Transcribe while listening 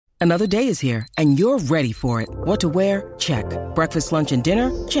Another day is here, and you're ready for it. What to wear? Check. Breakfast, lunch, and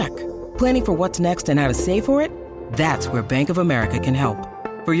dinner? Check. Planning for what's next and how to save for it? That's where Bank of America can help.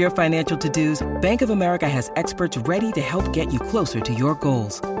 For your financial to-dos, Bank of America has experts ready to help get you closer to your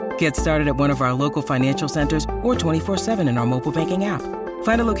goals. Get started at one of our local financial centers or 24/7 in our mobile banking app.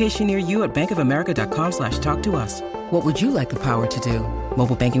 Find a location near you at bankofamerica.com/talktous. What would you like the power to do?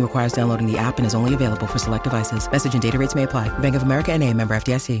 Mobile banking requires downloading the app and is only available for select devices. Message and data rates may apply. Bank of America N.A., member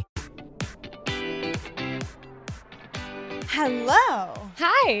FDIC. Hello.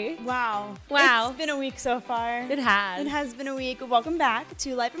 Hi. Wow. It's been a week so far. It has. It has been a week. Welcome back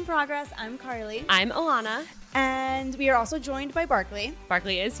to Life in Progress. I'm Carly. I'm Alana. And we are also joined by Barkley.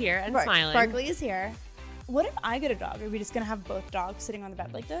 Barkley is here and smiling. Barkley is here. What if I get a dog? Are we just going to have both dogs sitting on the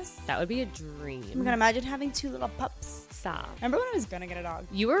bed like this? That would be a dream. I'm going to imagine having two little pups. Stop. Remember when I was going to get a dog?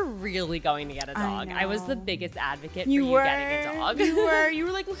 You were really going to get a dog. I was the biggest advocate for you getting a dog. You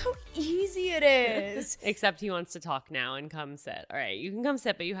were like, look how easy it is. Except he wants to talk now and come sit. All right, you can come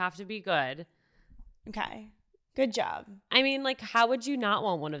sit, but you have to be good. Okay. Good job. I mean, like, how would you not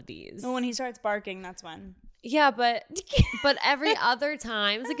want one of these? Well, when he starts barking, that's when. Yeah, but every other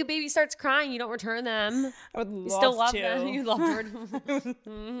time, it's like a baby starts crying, you don't return them. I would love you still love to. them. You love to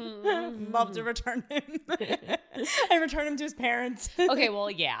Love to return him. I return him to his parents. Okay, well,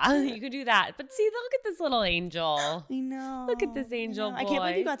 yeah, you could do that. But see, look at this little angel. I know. Look at this angel boy. I can't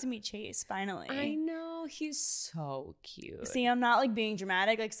believe you got to meet Chase finally. I know. He's so cute. See, I'm not like being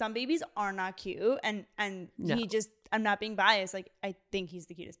dramatic. Like some babies are not cute, and no. I'm not being biased. Like I think he's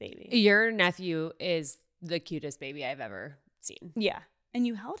the cutest baby. Your nephew is the cutest baby I've ever seen. Yeah. And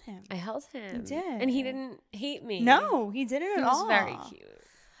you held him. I held him. You did. And he didn't hate me. No, he didn't at all. He was very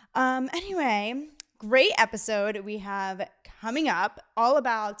cute. Anyway, great episode we have coming up, all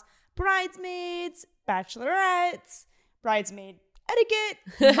about bridesmaids, bachelorettes, bridesmaid etiquette,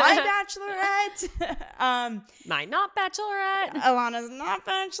 my bachelorette. My not bachelorette. Alana's not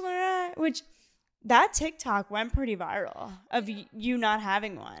bachelorette, which that TikTok went pretty viral of you not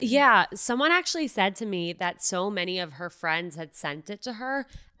having one. Yeah. Someone actually said to me that so many of her friends had sent it to her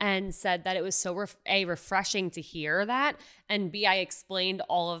and said that it was so refreshing to hear that. And B, I explained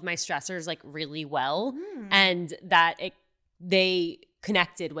all of my stressors like really well and that they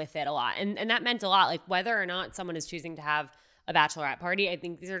connected with it a lot. And that meant a lot. Like whether or not someone is choosing to have a bachelorette party, I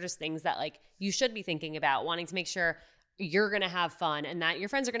think these are just things that like you should be thinking about, wanting to make sure you're going to have fun and that your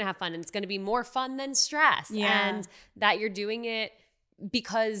friends are going to have fun and it's going to be more fun than stress. Yeah. And that you're doing it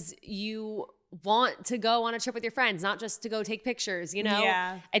because you want to go on a trip with your friends, not just to go take pictures, you know?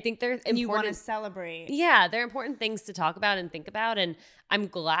 Yeah. I think they're important. And you want to celebrate. Yeah, they're important things to talk about and think about. And I'm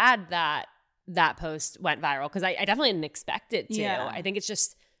glad that that post went viral because I definitely didn't expect it to. Yeah. I think it's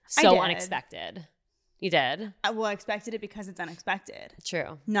just so unexpected. You did? I expected it because it's unexpected.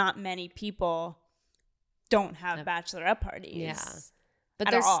 True. Not many people don't have bachelorette parties. Yeah. But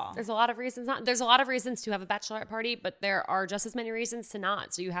there's a lot of reasons there's a lot of reasons to have a bachelorette party, but there are just as many reasons to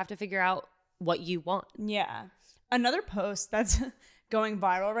not. So you have to figure out what you want. Yeah. Another post that's going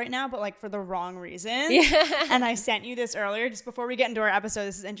viral right now, but like for the wrong reasons. Yeah. And I sent you this earlier just before we get into our episode.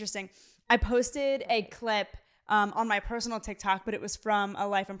 This is interesting. I posted a clip on my personal TikTok, but it was from a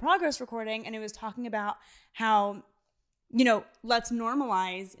Life in Progress recording, and it was talking about how, you know, let's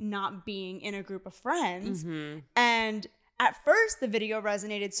normalize not being in a group of friends. Mm-hmm. And at first, the video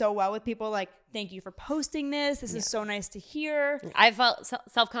resonated so well with people like, thank you for posting this. This is so nice to hear. I felt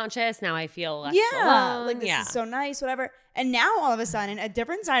self-conscious. Now I feel less alone. Like this is so nice, whatever. And now all of a sudden, a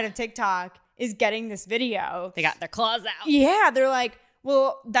different side of TikTok is getting this video. They got their claws out. Yeah, they're like,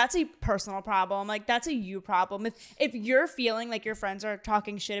 well, that's a personal problem. Like, that's a you problem. If you're feeling like your friends are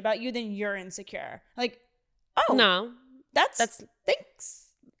talking shit about you, then you're insecure. Like, oh. No. That's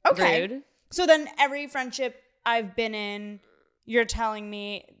thanks. Okay. Rude. So then every friendship I've been in, you're telling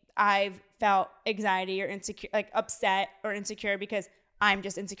me I've felt anxiety or insecure, like upset or insecure because I'm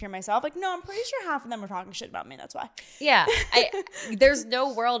just insecure myself. Like, no, I'm pretty sure half of them are talking shit about me. That's why. Yeah. There's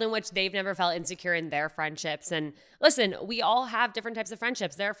no world in which they've never felt insecure in their friendships. And listen, we all have different types of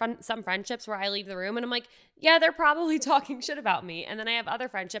friendships. There are some friendships where I leave the room and I'm like, yeah, they're probably talking shit about me. And then I have other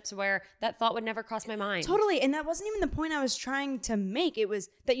friendships where that thought would never cross my mind. Totally. And that wasn't even the point I was trying to make. It was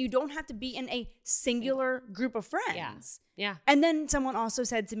that you don't have to be in a singular group of friends. Yeah. And then someone also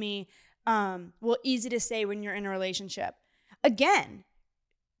said to me, well, easy to say when you're in a relationship. Again,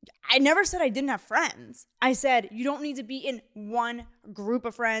 I never said I didn't have friends. I said you don't need to be in one group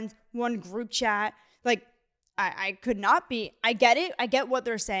of friends, one group chat. Like, I could not be. I get it. I get what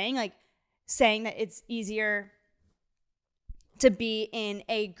they're saying. Like, saying that it's easier to be in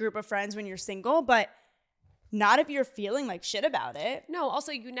a group of friends when you're single. But not if you're feeling like shit about it. No,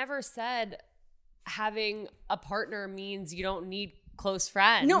 also, you never said having a partner means you don't need close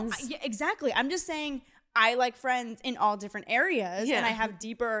friends. No, yeah, exactly. I'm just saying I like friends in all different areas, and I have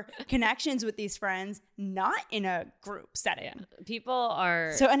deeper connections with these friends, not in a group setting. Yeah. People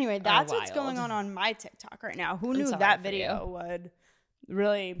are So anyway, that's what's wild. going on my TikTok right now. Who knew sorry that for video would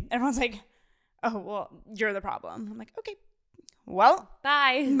really, everyone's like, oh, well, you're the problem. I'm like, okay, well,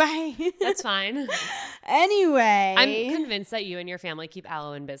 Bye. bye. That's fine. Anyway. I'm convinced that you and your family keep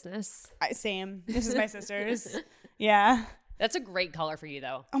aloe in business. Same. This is my sister's. Yeah. That's a great color for you,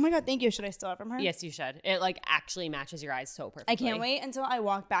 though. Oh my God, thank you. Should I steal it from her? Yes, you should. It like actually matches your eyes so perfectly. I can't wait until I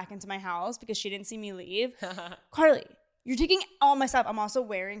walk back into my house because she didn't see me leave. Carly, you're taking all my stuff. I'm also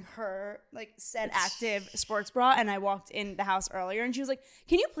wearing her like Said Active sports bra, and I walked in the house earlier and she was like,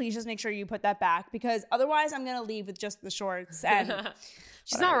 can you please just make sure you put that back, because otherwise I'm gonna leave with just the shorts. And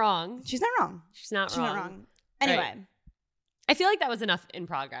She's not wrong. She's not wrong. She's not wrong. Anyway. Right. I feel like that was enough in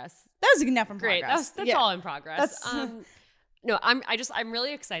progress. That was enough in Great. progress. That's all in progress. That's No, I'm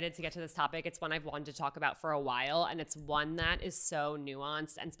really excited to get to this topic. It's one I've wanted to talk about for a while, and it's one that is so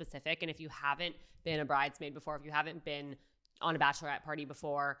nuanced and specific. And if you haven't been a bridesmaid before, if you haven't been on a bachelorette party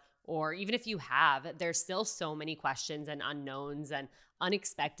before, or even if you have, there's still so many questions and unknowns and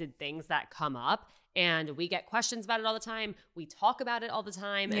unexpected things that come up. And we get questions about it all the time. We talk about it all the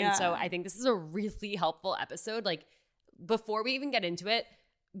time. Yeah. And so I think this is a really helpful episode. Like, before we even get into it,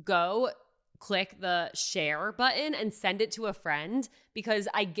 go click the share button and send it to a friend, because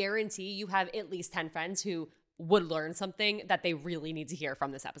I guarantee you have at least 10 friends who would learn something that they really need to hear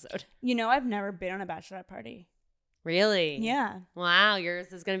from this episode. You know, I've never been on a bachelorette party. Really? Yeah. Wow, yours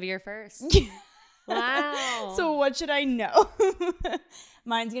is going to be your first. Wow. So what should I know?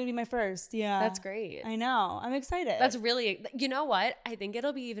 Mine's going to be my first. Yeah. That's great. I know. I'm excited. That's really, you know what? I think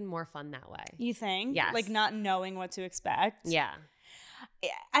it'll be even more fun that way. You think? Yes. Like not knowing what to expect. Yeah.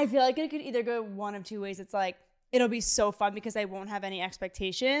 I feel like it could either go one of two ways. It's like, it'll be so fun because I won't have any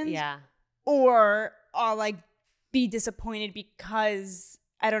expectations. Yeah. Or I'll like be disappointed because,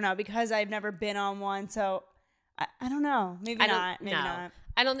 I don't know, because I've never been on one. So I don't know. Maybe not. Maybe not.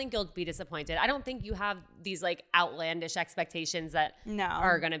 I don't think you'll be disappointed. I don't think you have these like outlandish expectations that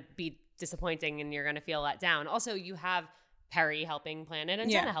are going to be disappointing and you're going to feel let down. Also, you have Perry helping plan it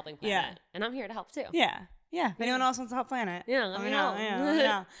and Jenna helping plan it. And I'm here to help too. Yeah. Yeah. If anyone else wants to help plan it. Yeah, let me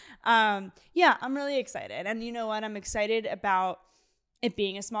know. Yeah, I'm really excited. And you know what? I'm excited about it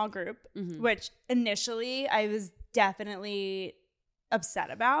being a small group, which initially I was definitely upset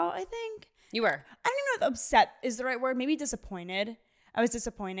about, I think. You were. I don't even know if upset is the right word. Maybe disappointed. I was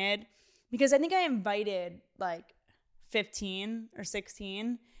disappointed because I think I invited like 15 or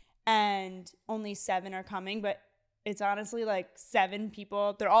 16 and only 7 are coming, but it's honestly like 7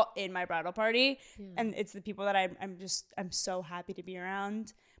 people. They're all in my bridal party. Yeah. And it's the people that I'm so happy to be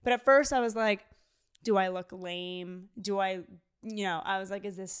around. But at first I was like, do I look lame? I was like,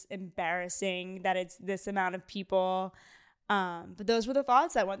 is this embarrassing that it's this amount of people? But those were the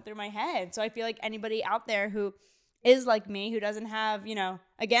thoughts that went through my head. So I feel like anybody out there who is like me, who doesn't have,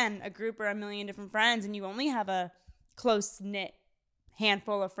 again, a group or a million different friends, and you only have a close-knit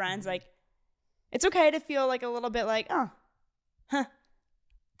handful of friends, like, it's okay to feel like a little bit like,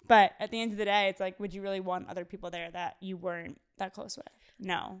 But at the end of the day, it's like, would you really want other people there that you weren't that close with?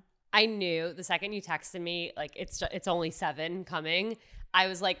 No. I knew the second you texted me, like, it's only 7 coming, I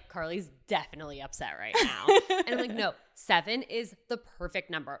was like, Carly's definitely upset right now. And I'm like, no, 7 is the perfect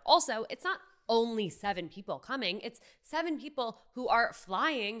number. Also, it's not only 7 people coming. It's 7 people who are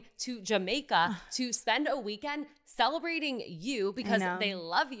flying to Jamaica to spend a weekend celebrating you because they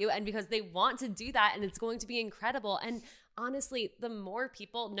love you and because they want to do that. And it's going to be incredible. And honestly, the more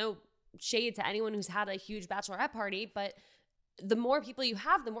people, no shade to anyone who's had a huge bachelorette party, but the more people you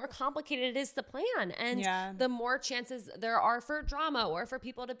have, the more complicated it is to plan. And the more chances there are for drama or for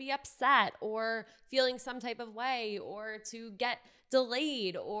people to be upset or feeling some type of way or to get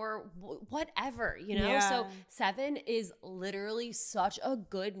delayed or whatever, So 7 is literally such a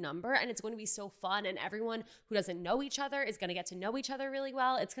good number, and it's going to be so fun. And everyone who doesn't know each other is going to get to know each other really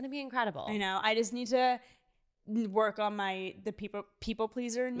well. It's going to be incredible. I know. I just need to work on the people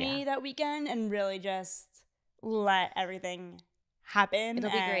pleaser in me that weekend and really just let everything happen.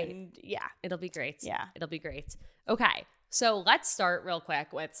 It'll be great. Yeah. It'll be great. Yeah. It'll be great. Okay. So let's start real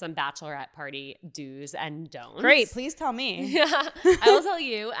quick with some bachelorette party do's and don'ts. Great. Please tell me. Yeah. I will tell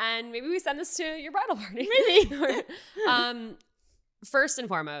you. And maybe we send this to your bridal party. Maybe. First and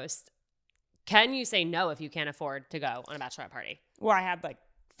foremost, can you say no if you can't afford to go on a bachelorette party? Well, I had like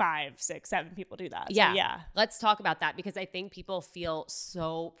 5, 6, 7 people do that. Yeah. So, yeah. Let's talk about that because I think people feel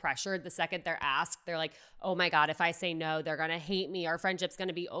so pressured the second they're asked. They're like, oh my God, if I say no, they're going to hate me. Our friendship's going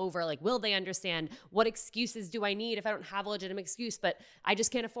to be over. Like, will they understand? What excuses do I need if I don't have a legitimate excuse, but I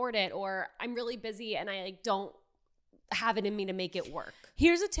just can't afford it? Or I'm really busy and I like don't have it in me to make it work.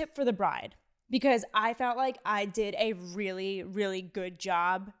 Here's a tip for the bride, because I felt like I did a really, really good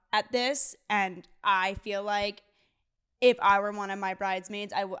job at this. And I feel like if I were one of my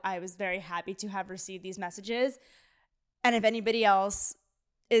bridesmaids, I was very happy to have received these messages. And if anybody else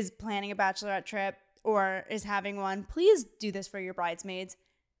is planning a bachelorette trip or is having one, please do this for your bridesmaids.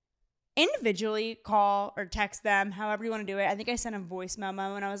 Individually call or text them, however you want to do it. I think I sent a voice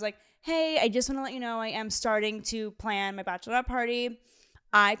memo and I was like, hey, I just want to let you know I am starting to plan my bachelorette party.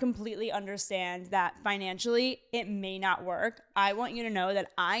 I completely understand that financially it may not work. I want you to know that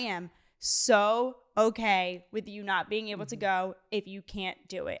I am so okay with you not being able to go if you can't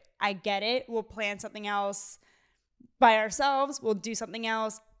do it. I get it. We'll plan something else by ourselves. We'll do something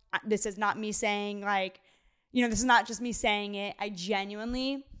else. This is not me saying like, this is not just me saying it. I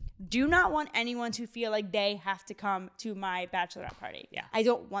genuinely do not want anyone to feel like they have to come to my bachelorette party. Yeah. I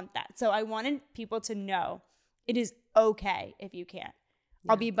don't want that. So I wanted people to know it is okay if you can't.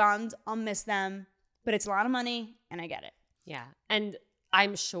 Yeah. I'll be bummed. I'll miss them, but it's a lot of money and I get it. Yeah. And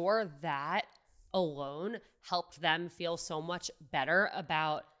I'm sure that alone helped them feel so much better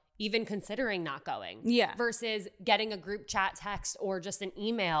about even considering not going. Yeah. Versus getting a group chat text or just an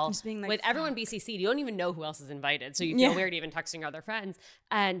email just being like, with everyone BCC'd. You don't even know who else is invited. So you feel weird even texting your other friends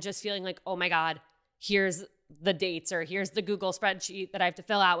and just feeling like, oh my God, here's the dates or here's the Google spreadsheet that I have to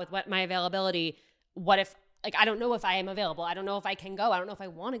fill out with what my availability. What if, like, I don't know if I am available. I don't know if I can go. I don't know if I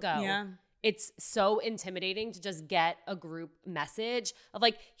want to go. Yeah. It's so intimidating to just get a group message of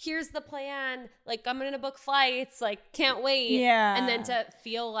like, here's the plan. Like, I'm going to book flights. Like, can't wait. Yeah. And then to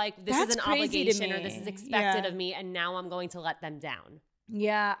feel like this is an obligation or this is expected of me. And now I'm going to let them down.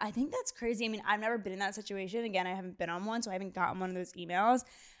 Yeah. I think that's crazy. I mean, I've never been in that situation. Again, I haven't been on one, so I haven't gotten one of those emails.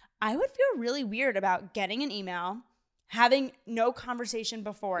 I would feel really weird about getting an email, having no conversation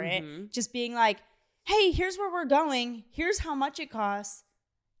before it, just being like, hey, here's where we're going. Here's how much it costs.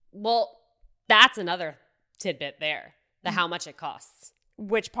 Well, that's another tidbit there, the how much it costs.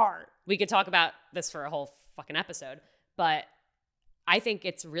 Which part? We could talk about this for a whole fucking episode, but I think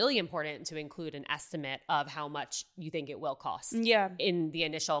it's really important to include an estimate of how much you think it will cost in the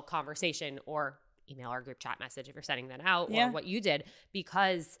initial conversation or email or group chat message if you're sending that out or what you did,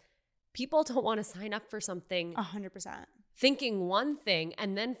 because people don't want to sign up for something 100%. Thinking one thing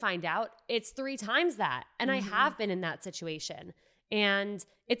and then find out it's 3 times that. And I have been in that situation. And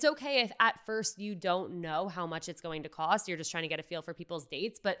it's okay if at first you don't know how much it's going to cost. You're just trying to get a feel for people's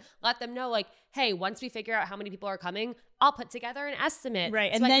dates, but let them know like, hey, once we figure out how many people are coming, I'll put together an estimate.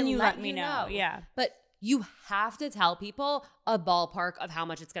 Right. And then you let me know. Yeah. But you have to tell people a ballpark of how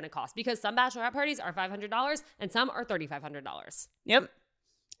much it's going to cost because some bachelorette parties are $500 and some are $3,500. Yep.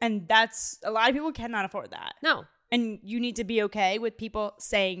 And that's a lot of people cannot afford that. No. And you need to be okay with people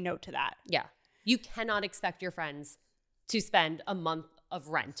saying no to that. Yeah. You cannot expect your friends to spend a month of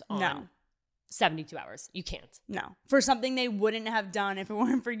rent on 72 hours. You can't. No. For something they wouldn't have done if it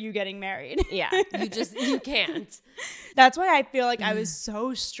weren't for you getting married. Yeah. You can't. That's why I feel like I was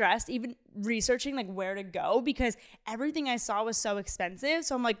so stressed even researching like where to go because everything I saw was so expensive.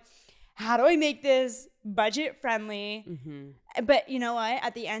 So I'm like, how do I make this budget friendly? But you know what?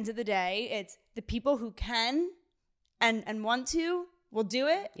 At the end of the day, it's the people who can and want to will do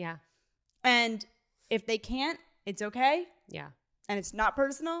it. Yeah. And if they can't, it's okay. Yeah. And it's not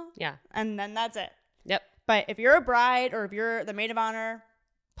personal. Yeah. And then that's it. Yep. But if you're a bride or if you're the maid of honor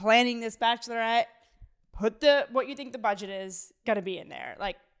planning this bachelorette, put what you think the budget is going to be in there.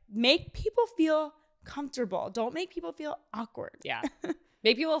 Like, make people feel comfortable. Don't make people feel awkward. Yeah.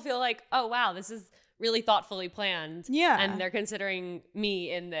 Make people feel like, oh, wow, this is really thoughtfully planned. Yeah. And they're considering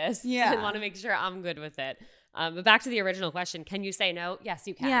me in this. Yeah. And want to make sure I'm good with it. But back to the original question, can you say no? Yes,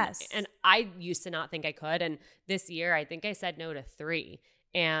 you can. Yes. And I used to not think I could. And this year, I think I said no to 3.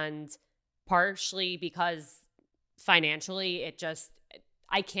 And partially because financially,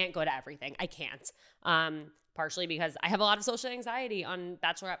 I can't go to everything. I can't. Partially because I have a lot of social anxiety on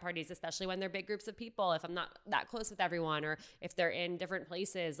bachelorette parties, especially when they're big groups of people. If I'm not that close with everyone or if they're in different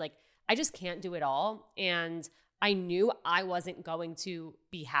places, like I just can't do it all. And I knew I wasn't going to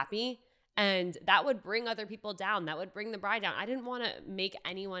be happy. And that would bring other people down. That would bring the bride down. I didn't want to make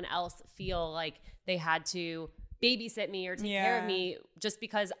anyone else feel like they had to babysit me or take care of me just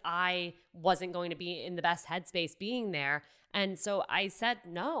because I wasn't going to be in the best headspace being there. And so I said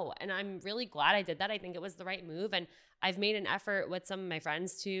no. And I'm really glad I did that. I think it was the right move. And I've made an effort with some of my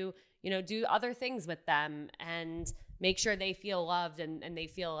friends to, do other things with them and make sure they feel loved and they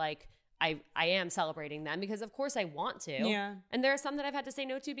feel like I am celebrating them, because of course I want to. Yeah. And there are some that I've had to say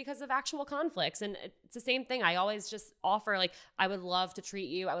no to because of actual conflicts. And it's the same thing. I always just offer, like, I would love to treat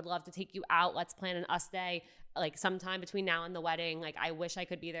you. I would love to take you out. Let's plan an us day, like sometime between now and the wedding. Like, I wish I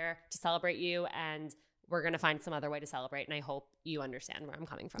could be there to celebrate you, and we're going to find some other way to celebrate. And I hope you understand where I'm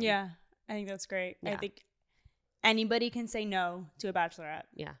coming from. Yeah. I think that's great. Yeah. I think anybody can say no to a bachelorette.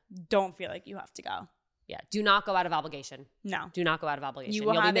 Yeah. Don't feel like you have to go. Yeah. Do not go out of obligation. No. Do not go out of obligation. You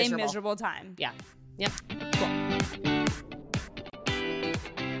will You'll have be a miserable time. Yeah. Yep. Cool.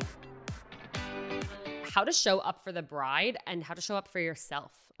 How to show up for the bride and how to show up for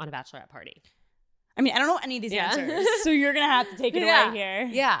yourself on a bachelorette party. I mean, I don't know any of these answers, so you're going to have to take it away here.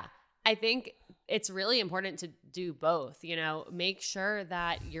 Yeah. I think it's really important to do both. Make sure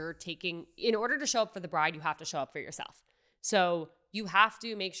that you're in order to show up for the bride, you have to show up for yourself. So you have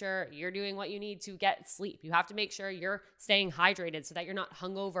to make sure you're doing what you need to get sleep. You have to make sure you're staying hydrated so that you're not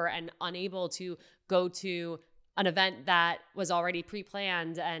hungover and unable to go to an event that was already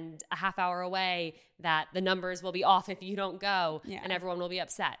pre-planned and a half hour away, that the numbers will be off if you don't go and everyone will be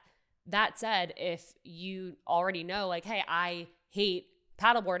upset. That said, if you already know, like, hey, I hate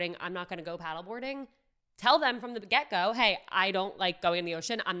paddleboarding, I'm not going to go paddleboarding, tell them from the get-go, hey, I don't like going in the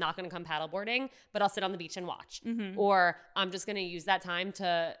ocean. I'm not going to come paddleboarding, but I'll sit on the beach and watch. Mm-hmm. Or I'm just going to use that time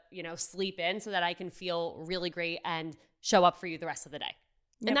to, sleep in so that I can feel really great and show up for you the rest of the day.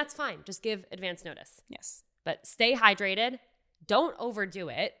 Yep. And that's fine. Just give advance notice. Yes. But stay hydrated. Don't overdo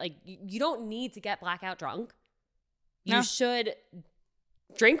it. Like, you don't need to get blackout drunk. You should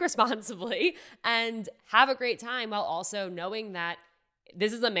drink responsibly and have a great time, while also knowing that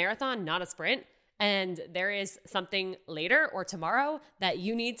this is a marathon, not a sprint. And there is something later or tomorrow that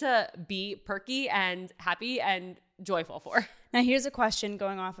you need to be perky and happy and joyful for. Now, here's a question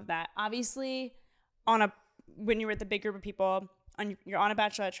going off of that. Obviously, when you're with a big group of people, you're on a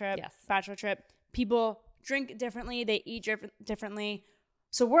bachelor trip, people drink differently, they eat differently.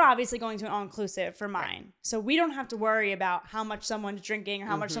 So we're obviously going to an all-inclusive for mine. Right. So we don't have to worry about how much someone's drinking or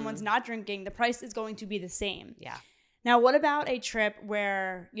how much someone's not drinking. The price is going to be the same. Yeah. Now, what about a trip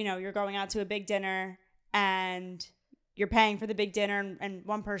where, you're going out to a big dinner and you're paying for the big dinner and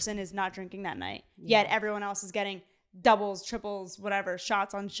one person is not drinking that night, yet everyone else is getting doubles, triples, whatever,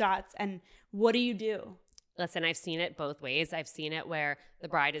 shots on shots. And what do you do? Listen, I've seen it both ways. I've seen it where the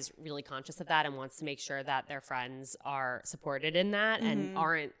bride is really conscious of that and wants to make sure that their friends are supported in that and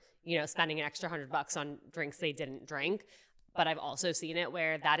aren't, spending an extra $100 on drinks they didn't drink. But I've also seen it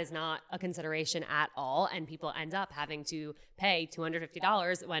where that is not a consideration at all, and people end up having to pay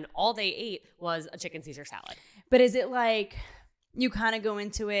 $250 when all they ate was a chicken Caesar salad. But is it like you kind of go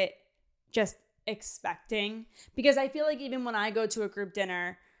into it just expecting? Because I feel like even when I go to a group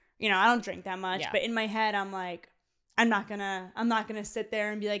dinner, I don't drink that much, but in my head I'm like, I'm not gonna sit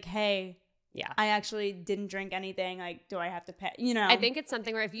there and be like, hey, I actually didn't drink anything. Like, do I have to pay? I think it's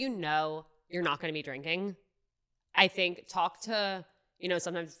something where if you're not going to be drinking, I think talk to,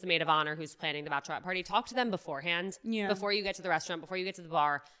 sometimes it's the maid of honor who's planning the bachelorette party. Talk to them beforehand, before you get to the restaurant, before you get to the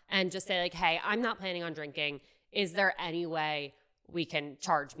bar, and just say like, hey, I'm not planning on drinking. Is there any way we can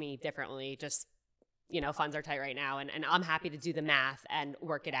charge me differently? Just, funds are tight right now, and I'm happy to do the math and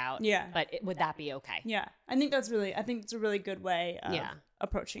work it out. Yeah. But would that be okay? Yeah. I think it's a really good way of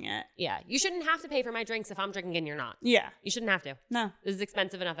approaching it. Yeah. You shouldn't have to pay for my drinks if I'm drinking and you're not. Yeah. You shouldn't have to. No. This is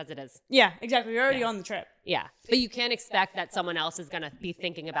expensive enough as it is. Yeah, exactly. You're already on the trip. Yeah. But you can't expect that someone else is going to be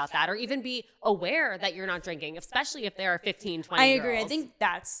thinking about that or even be aware that you're not drinking, especially if there are 15, 20 I agree. girls. I think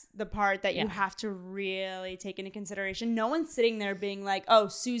that's the part that you have to really take into consideration. No one's sitting there being like, oh,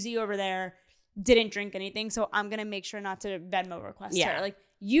 Susie over there didn't drink anything, so I'm going to make sure not to Venmo request her. Like,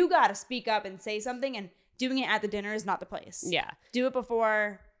 you got to speak up and say something, and doing it at the dinner is not the place. Yeah. Do it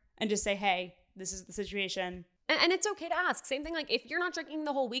before and just say, hey, this is the situation. And it's okay to ask. Same thing, like if you're not drinking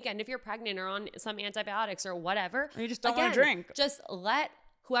the whole weekend, if you're pregnant or on some antibiotics or whatever. Or you just don't want to drink. Just let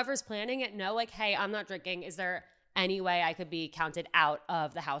whoever's planning it know, like, hey, I'm not drinking. Is there any way I could be counted out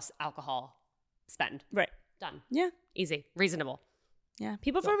of the house alcohol spend? Right. Done. Yeah. Easy. Reasonable. Yeah.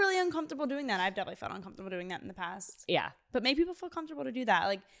 People feel really uncomfortable doing that. I've definitely felt uncomfortable doing that in the past. Yeah. But make people feel comfortable to do that.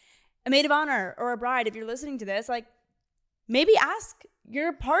 Like a maid of honor or a bride, if you're listening to this, like maybe ask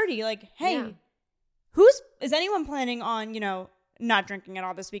your party, like, hey, is anyone planning on, not drinking at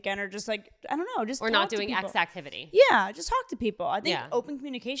all this weekend, or just like, I don't know, just or talk not to doing people. X activity. Yeah, just talk to people. I think Yeah. open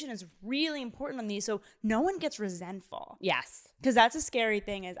communication is really important on these, so no one gets resentful. Yes. Because that's a scary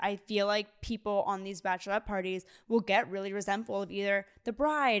thing, is I feel like people on these bachelorette parties will get really resentful of either the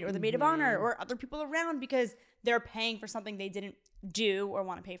bride or the maid of honor or other people around because they're paying for something they didn't do or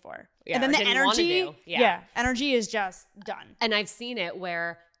want to pay for. Yeah, and then or the didn't wanna energy, do. Yeah. energy is just done. And I've seen it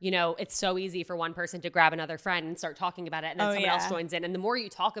where, you know, it's so easy for one person to grab another friend and start talking about it, and then someone else joins in. And the more you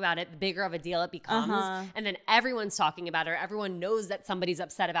talk about it, the bigger of a deal it becomes. And then everyone's talking about it, or everyone knows that somebody's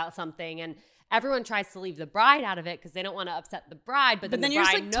upset about something, and everyone tries to leave the bride out of it because they don't want to upset the bride, but then the you're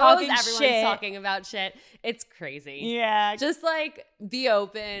bride just, like, knows talking everyone's shit. talking about shit. It's crazy. Yeah. Just like be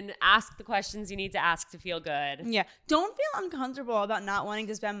open, ask the questions you need to ask to feel good. Yeah. Don't feel uncomfortable about not wanting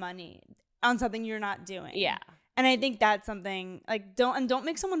to spend money on something you're not doing. Yeah. And I think that's something, like, don't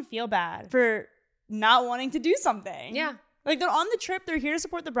make someone feel bad for not wanting to do something. Yeah. Like, they're on the trip, they're here to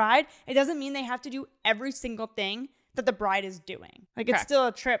support the bride. It doesn't mean they have to do every single thing that the bride is doing. Like, it's Correct. still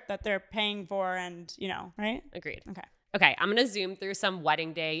a trip that they're paying for, and, you know, right? Agreed. Okay. I'm going to zoom through some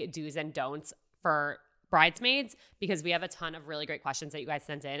wedding day do's and don'ts for bridesmaids because we have a ton of really great questions that you guys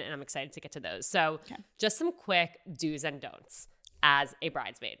sent in, and I'm excited to get to those. So just some quick do's and don'ts as a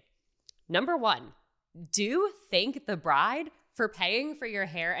bridesmaid. Number 1, do thank the bride for paying for your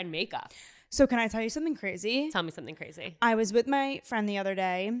hair and makeup. So can I tell you something crazy? Tell me something crazy. I was with my friend the other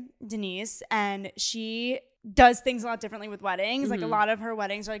day, Denise, and she does things a lot differently with weddings. Like, a lot of her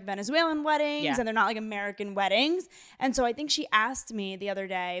weddings are like Venezuelan weddings, and they're not like American weddings. And so I think she asked me the other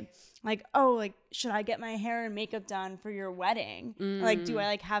day, like, oh, like, should I get my hair and makeup done for your wedding? Like, do I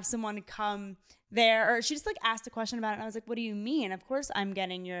like have someone come there? Or she just like asked a question about it, and I was like, what do you mean? Of course I'm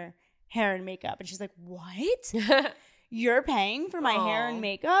getting your hair and makeup. And she's like, what? You're paying for my hair and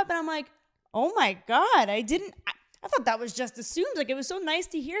makeup? And I'm like, oh my God, I thought that was just assumed. Like, it was so nice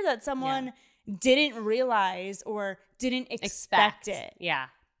to hear that someone didn't realize or didn't expect it. Yeah.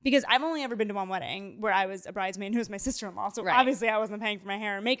 Because I've only ever been to one wedding where I was a bridesmaid who was my sister-in-law. So obviously I wasn't paying for my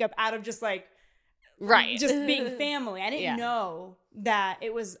hair and makeup out of just like, just being family. I didn't know that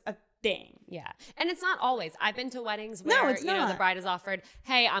it was a thing. Yeah. And it's not always. I've been to weddings where, you know, the bride is offered,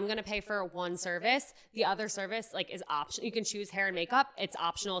 hey, I'm going to pay for one service. The other service, like, is optional. You can choose hair and makeup. It's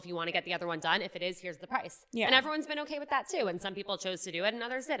optional if you want to get the other one done. If it is, here's the price. Yeah. And everyone's been okay with that too. And some people chose to do it and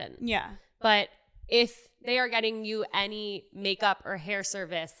others didn't. Yeah. But if they are getting you any makeup or hair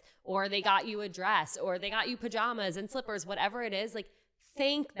service, or they got you a dress, or they got you pajamas and slippers, whatever it is, like,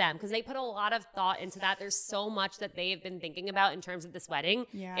 thank them, because they put a lot of thought into that. There's so much that they've been thinking about in terms of this wedding,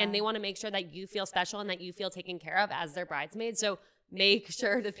 and they want to make sure that you feel special and that you feel taken care of as their bridesmaid. So make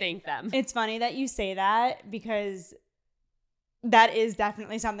sure to thank them. It's funny that you say that, because that is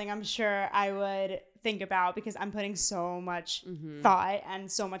definitely something I'm sure I would think about, because I'm putting so much thought and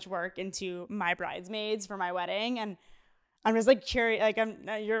so much work into my bridesmaids for my wedding, and I'm just like curious. Like,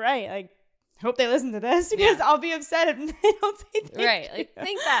 you're right. Like, hope they listen to this, because I'll be upset if they don't say thank you. Like,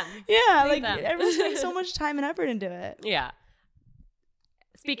 thank them. Thank them. Everyone's putting so much time and effort into it. Yeah.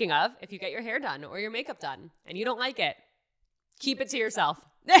 Speaking of, if you get your hair done or your makeup done and you don't like it, keep it to yourself.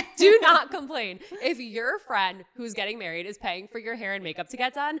 Do not complain. If your friend who's getting married is paying for your hair and makeup to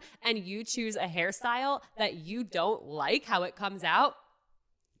get done, and you choose a hairstyle that you don't like how it comes out,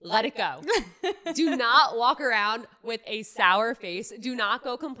 let it go. Do not walk around with a sour face. Do not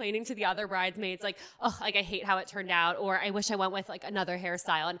go complaining to the other bridesmaids like, oh, like, I hate how it turned out, or I wish I went with like another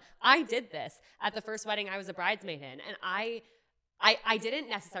hairstyle. And I did this at the first wedding I was a bridesmaid in, and I didn't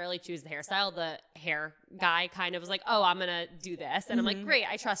necessarily choose the hairstyle. The hair guy kind of was like, oh, I'm going to do this. And I'm like, great,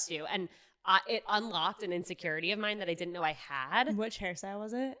 I trust you. And it unlocked an insecurity of mine that I didn't know I had. Which hairstyle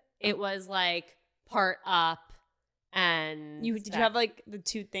was it? It was like part up. And did you have like the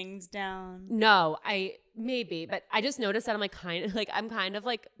two things down? No, maybe, but I just noticed that I'm kind of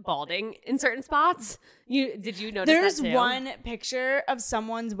like balding in certain spots. Did you notice There's that too? one picture of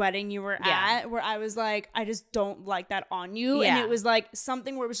someone's wedding you were at where I was like, I just don't like that on you. And it was like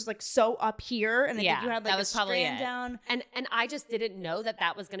something where it was just like so up here, and I think you had like a strand down. And I just didn't know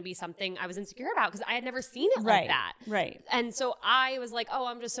that was going to be something I was insecure about, because I had never seen it like that. Right. And so I was like, oh,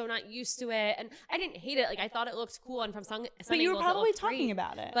 I'm just so not used to it. And I didn't hate it. Like, I thought it looked cool, and from some but you were angles, probably talking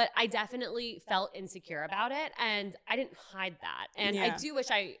about it. But I definitely felt insecure about it, and I didn't hide that. And I do wish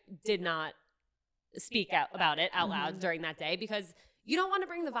I did not speak out about it out loud during that day, because you don't want to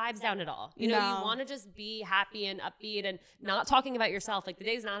bring the vibes down at all. You know, you want to just be happy and upbeat and not talking about yourself. Like the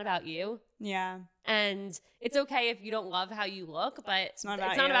day's not about you. Yeah. And it's okay if you don't love how you look, but it's not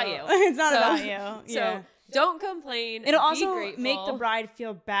about you. It's not about you. So don't complain. It'll also grateful. make the bride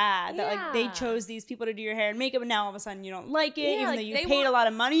feel bad that like they chose these people to do your hair and makeup, and now all of a sudden you don't like it, even though you paid a lot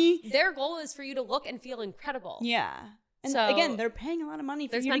of money. Their goal is for you to look and feel incredible. Yeah. And so, again, they're paying a lot of money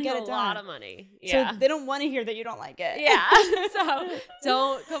for you to get it done. They're spending a lot of money. Yeah. So they don't want to hear that you don't like it. Yeah. So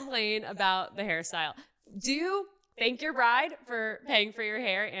don't complain about the hairstyle. Do thank your bride for paying for your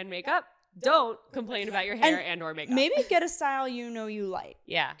hair and makeup. Don't complain about your hair and or makeup. Maybe get a style you know you like.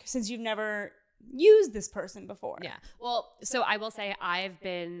 Yeah. Since you've never used this person before. Yeah. Well, so I will say I've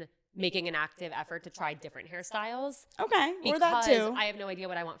been making an active effort to try different hairstyles. Okay. Or that too. Because I have no idea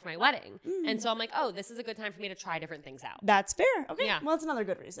what I want for my wedding. And so I'm like, oh, this is a good time for me to try different things out. That's fair. Okay. Yeah. Well, it's another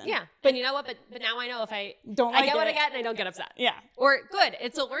good reason. Yeah. But you know what? But now I know if I get what I get and I don't get upset. Yeah. Or good.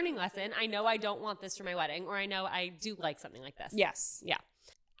 It's a learning lesson. I know I don't want this for my wedding, or I know I do like something like this. Yes. Yeah.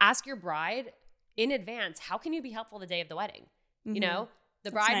 Ask your bride in advance, how can you be helpful the day of the wedding? You know?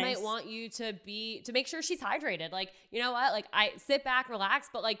 The bride might want you to make sure she's hydrated. Like, you know what? Like, I sit back, relax,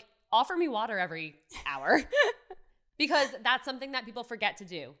 but like, offer me water every hour. Because that's something that people forget to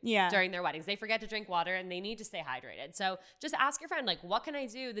do during their weddings. They forget to drink water and they need to stay hydrated. So just ask your friend, like, what can I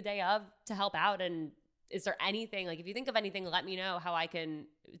do the day of to help out? And is there anything, like, if you think of anything, let me know how I can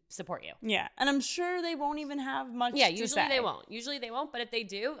support you. Yeah. And I'm sure they won't even have much to say. Usually they won't. Usually they won't. But if they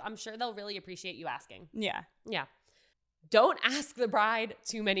do, I'm sure they'll really appreciate you asking. Yeah. Yeah. Don't ask the bride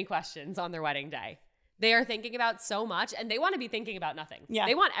too many questions on their wedding day. They are thinking about so much and they want to be thinking about nothing. Yeah.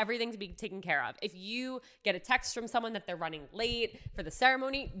 They want everything to be taken care of. If you get a text from someone that they're running late for the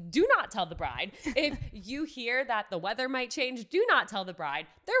ceremony, do not tell the bride. If you hear that the weather might change, do not tell the bride.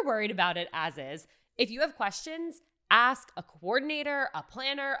 They're worried about it as is. If you have questions, ask a coordinator, a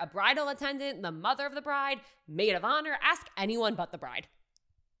planner, a bridal attendant, the mother of the bride, maid of honor. Ask anyone but the bride.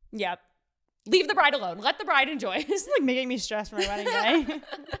 Yep. Leave the bride alone. Let the bride enjoy. This is like making me stress for my wedding day.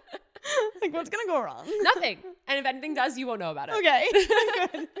 Like, what's going to go wrong? Nothing. And if anything does, you won't know about it. Okay.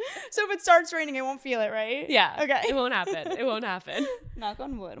 Good. So if it starts raining, I won't feel it, right? Yeah. Okay. It won't happen. It won't happen. Knock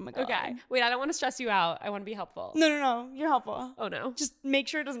on wood. Oh my God. Okay. Wait, I don't want to stress you out. I want to be helpful. No. You're helpful. Oh, no. Just make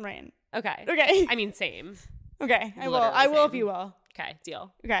sure it doesn't rain. Okay. Okay. I mean, same. Okay. I will if you will. Okay.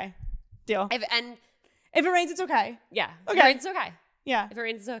 Deal. Okay. Deal. If it rains, it's okay. Yeah. Okay. If it rains, it's okay. Yeah. If it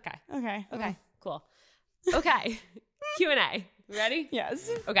rains, it's okay. Okay. Okay. Cool. Okay. Q&A. Ready? Yes.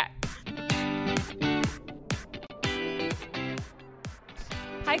 Okay.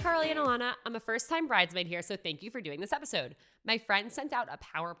 Hi, Carly and Alana. I'm a first-time bridesmaid here, so thank you for doing this episode. My friend sent out a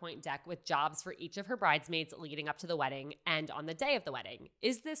PowerPoint deck with jobs for each of her bridesmaids leading up to the wedding and on the day of the wedding.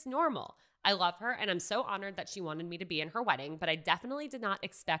 Is this normal? I love her, and I'm so honored that she wanted me to be in her wedding, but I definitely did not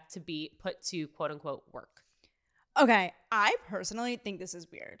expect to be put to quote-unquote work. Okay, I personally think this is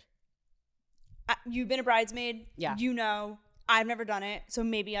weird. You've been a bridesmaid. Yeah. You know. I've never done it, so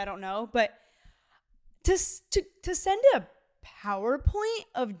maybe I don't know. But to send a PowerPoint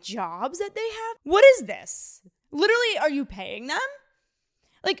of jobs that they have, what is this? Literally, are you paying them?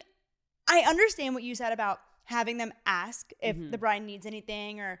 Like, I understand what you said about having them ask if the bride needs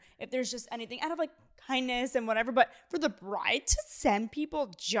anything or if there's just anything out of like kindness and whatever. But for the bride to send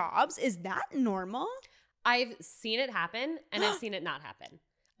people jobs, is that normal? I've seen it happen and I've seen it not happen.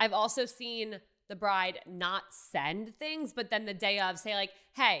 I've also seen the bride not send things, but then the day of say like,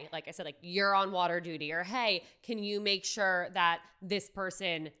 hey, like I said, like you're on water duty, or hey, can you make sure that this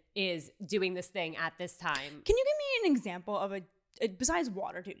person is doing this thing at this time? Can you give me an example of besides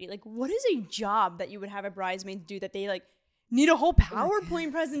water duty, like what is a job that you would have a bridesmaid do that they like need a whole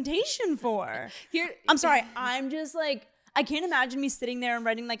PowerPoint presentation for? I'm sorry, I'm just like, I can't imagine me sitting there and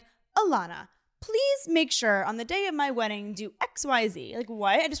writing like, Alana, please make sure on the day of my wedding, do XYZ. Like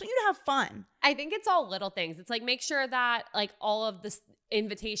what? I just want you to have fun. I think it's all little things. It's like make sure that like all of this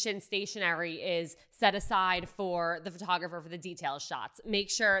invitation stationery is set aside for the photographer for the detail shots.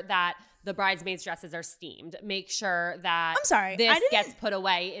 Make sure that the bridesmaids' dresses are steamed. Make sure that this gets put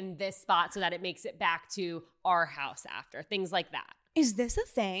away in this spot so that it makes it back to our house after. Things like that. Is this a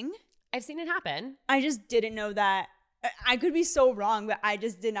thing? I've seen it happen. I just didn't know that. I could be so wrong, but I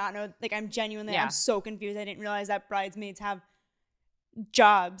just did not know. Like, I'm so confused. I didn't realize that bridesmaids have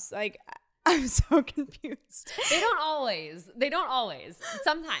jobs. Like, I'm so confused. They don't always.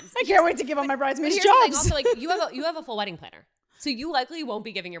 Sometimes. I can't wait to give all my bridesmaids jobs. The thing, also, like, you have a full wedding planner. So you likely won't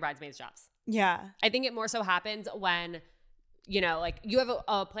be giving your bridesmaids jobs. Yeah. I think it more so happens when like you have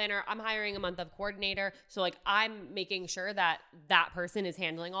a planner, I'm hiring a month of coordinator. So like I'm making sure that that person is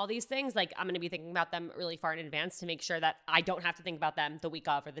handling all these things. Like I'm going to be thinking about them really far in advance to make sure that I don't have to think about them the week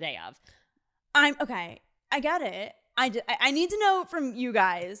of or the day of. Okay. I get it. I need to know from you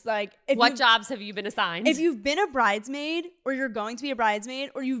guys, like, what jobs have you been assigned? If you've been a bridesmaid or you're going to be a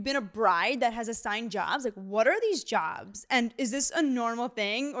bridesmaid or you've been a bride that has assigned jobs, like, what are these jobs? And is this a normal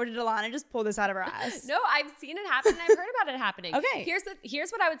thing, or did Alana just pull this out of her ass? No, I've seen it happen and I've heard about it happening. Okay.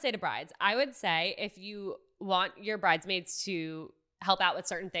 Here's what I would say to brides. I would say if you want your bridesmaids to help out with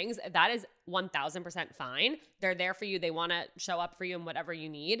certain things, that is 1000% fine. They're there for you. They want to show up for you in whatever you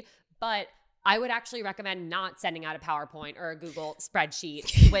need. But I would actually recommend not sending out a PowerPoint or a Google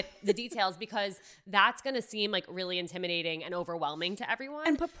spreadsheet with the details, because that's going to seem like really intimidating and overwhelming to everyone.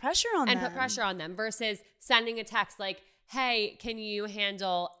 And put pressure on them. Versus sending a text like, hey, can you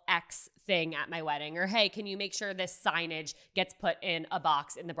handle X thing at my wedding? Or hey, can you make sure this signage gets put in a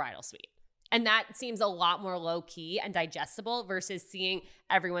box in the bridal suite? And that seems a lot more low key and digestible versus seeing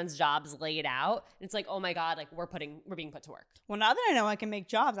everyone's jobs laid out. It's like, oh my God, like we're being put to work. Well, now that I know I can make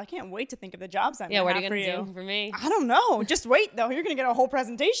jobs, I can't wait to think of the jobs I'm what are you for gonna do for me? I don't know. Just wait though. You're gonna get a whole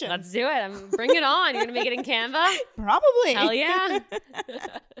presentation. Let's do it. Bring it on. You're gonna make it in Canva? Probably. Hell yeah.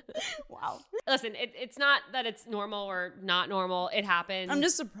 Wow. Listen, it's not that it's normal or not normal. It happens. I'm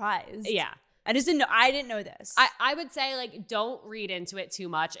just surprised. Yeah. I didn't know this. I would say, like, don't read into it too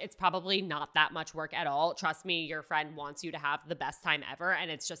much. It's probably not that much work at all. Trust me, your friend wants you to have the best time ever,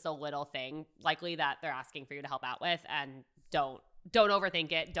 and it's just a little thing likely that they're asking for you to help out with, and don't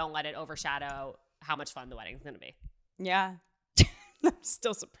overthink it. Don't let it overshadow how much fun the wedding's going to be. Yeah. I'm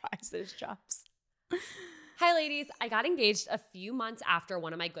still surprised there's jobs. Hi, ladies. I got engaged a few months after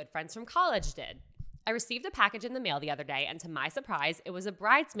one of my good friends from college did. I received a package in the mail the other day, and to my surprise, it was a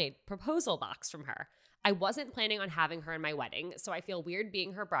bridesmaid proposal box from her. I wasn't planning on having her in my wedding, so I feel weird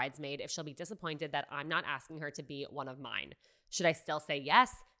being her bridesmaid if she'll be disappointed that I'm not asking her to be one of mine. Should I still say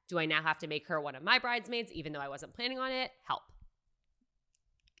yes? Do I now have to make her one of my bridesmaids even though I wasn't planning on it? Help.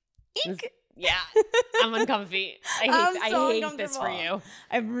 Yeah, I'm uncomfy. I hate this for you.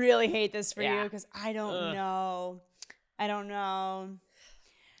 I really hate this for you because I don't know. I don't know.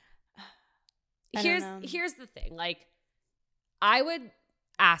 Here's the thing. Like, I would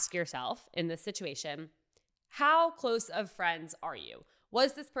ask yourself in this situation, how close of friends are you?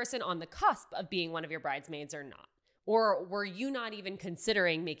 Was this person on the cusp of being one of your bridesmaids or not? Or were you not even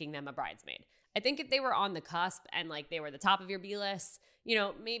considering making them a bridesmaid? I think if they were on the cusp and like they were the top of your B list,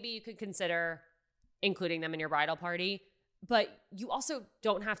 maybe you could consider including them in your bridal party. But you also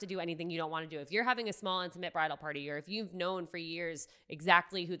don't have to do anything you don't want to do. If you're having a small, intimate bridal party, or if you've known for years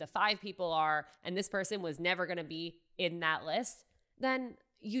exactly who the 5 people are, and this person was never going to be in that list, then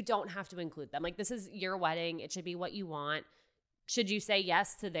you don't have to include them. Like, this is your wedding. It should be what you want. Should you say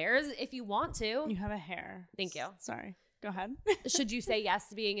yes to theirs if you want to? You have a hair. Thank you. Sorry. Go ahead. Should you say yes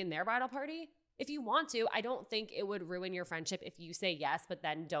to being in their bridal party? If you want to, I don't think it would ruin your friendship if you say yes, but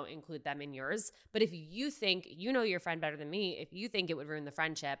then don't include them in yours. But if you think, your friend better than me, if you think it would ruin the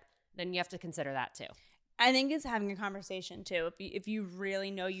friendship, then you have to consider that too. I think it's having a conversation too. If you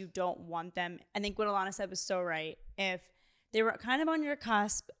really know you don't want them, I think what Alana said was so right. If they were kind of on your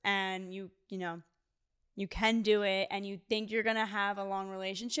cusp and you can do it and you think you're going to have a long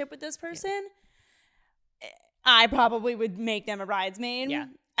relationship with this person, I probably would make them a bridesmaid. Yeah.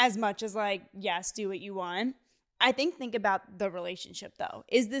 As much as like, yes, do what you want. I think about the relationship though.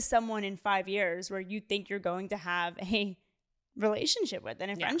 Is this someone in 5 years where you think you're going to have a relationship with and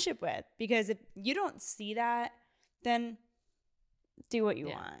a friendship with? Because if you don't see that, then do what you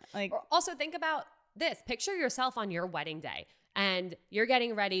want. Like, or also think about this. Picture yourself on your wedding day and you're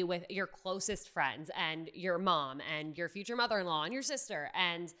getting ready with your closest friends and your mom and your future mother-in-law and your sister,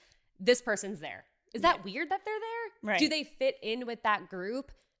 and this person's there. Is that weird that they're there? Right. Do they fit in with that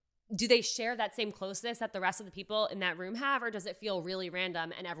group? Do they share that same closeness that the rest of the people in that room have? Or does it feel really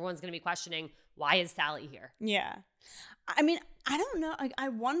random and everyone's going to be questioning, why is Sally here? Yeah. I mean, I don't know. Like, I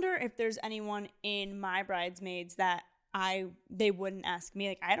wonder if there's anyone in my bridesmaids that they wouldn't ask me.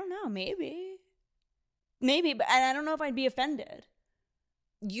 Like, I don't know. Maybe. But I don't know if I'd be offended.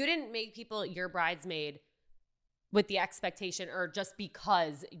 You didn't make people your bridesmaid with the expectation or just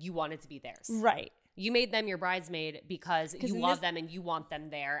because you wanted to be theirs. Right. You made them your bridesmaid because you love them and you want them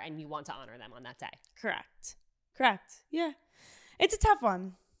there and you want to honor them on that day. Correct. Yeah. It's a tough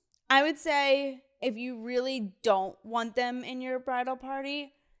one. I would say if you really don't want them in your bridal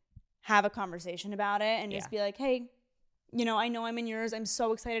party, have a conversation about it and just be like, hey, I know I'm in yours. I'm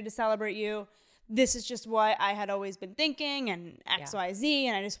so excited to celebrate you. this is just what I had always been thinking and X, Y, Z.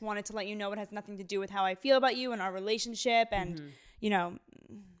 And I just wanted to let you know it has nothing to do with how I feel about you and our relationship. And, you know.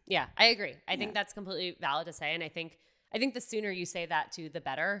 Yeah, I agree. I think that's completely valid to say. And I think the sooner you say that too, the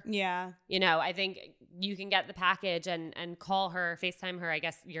better. Yeah. You know, I think you can get the package and call her, FaceTime her. I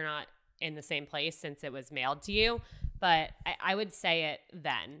guess you're not in the same place since it was mailed to you. But I would say it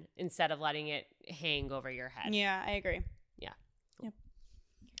then instead of letting it hang over your head. Yeah, I agree. Yeah. Yep.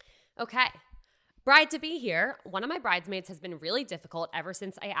 Okay. Bride to be here. One of my bridesmaids has been really difficult ever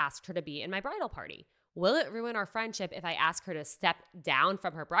since I asked her to be in my bridal party. Will it ruin our friendship if I ask her to step down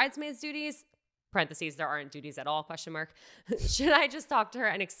from her bridesmaid's duties? Parentheses, there aren't duties at all, question mark. Should I just talk to her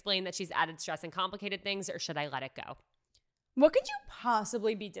and explain that she's added stress and complicated things, or should I let it go? What could you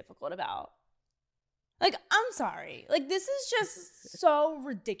possibly be difficult about? Like, I'm sorry. Like, this is just so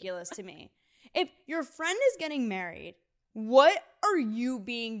ridiculous to me. If your friend is getting married, what are you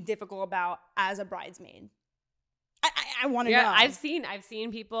being difficult about as a bridesmaid? I want to know. I've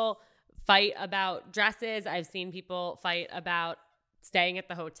seen people fight about dresses. I've seen people fight about staying at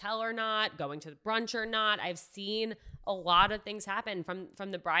the hotel or not, going to the brunch or not. I've seen a lot of things happen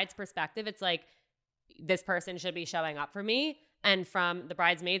from the bride's perspective. It's like, this person should be showing up for me. And from the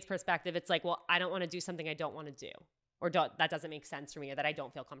bridesmaid's perspective, it's like, well, I don't want to do something I don't want to do, or that doesn't make sense for me, or that I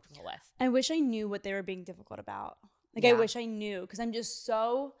don't feel comfortable with. I wish I knew what they were being difficult about. Like, Yeah. I wish I knew, because I'm just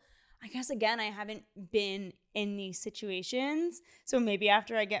so, I guess, again, I haven't been in these situations. So maybe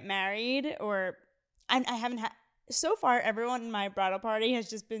after I get married, or I haven't had, so far, everyone in my bridal party has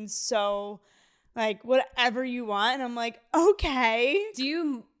just been so, like, whatever you want. And I'm like, okay. Do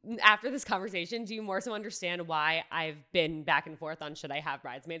you, after this conversation, do you more so understand why I've been back and forth on should I have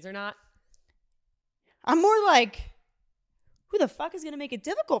bridesmaids or not? I'm more like, who the fuck is going to make it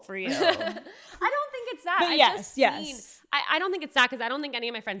difficult for you? I don't think it's that. But yes. I don't think it's that, because I don't think any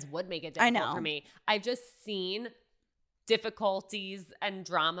of my friends would make it difficult for me. I've just seen difficulties and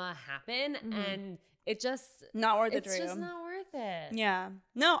drama happen, and it just not worth it. It's just not worth it. Yeah.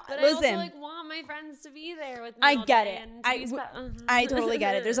 No, but listen. I also want my friends to be there with me. I all get day it. and I totally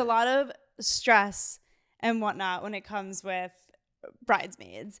get it. There's a lot of stress and whatnot when it comes with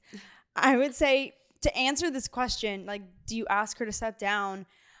bridesmaids. I would say, to answer this question, like, do you ask her to step down?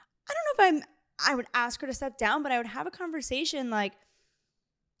 I don't know if I would ask her to step down, but I would have a conversation. Like,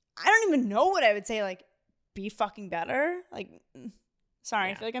 I don't even know what I would say. Like, be fucking better. Like,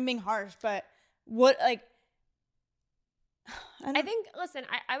 sorry, I feel like I'm being harsh, but what, like, I think, listen,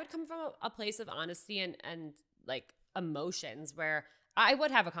 I would come from a place of honesty and like emotions where I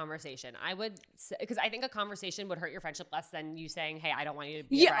would have a conversation. I would, because I think a conversation would hurt your friendship less than you saying, hey, I don't want you to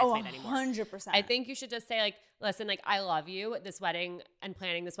be a bridesmaid anymore. 100%. I think you should just say, like, listen, like, I love you. This wedding and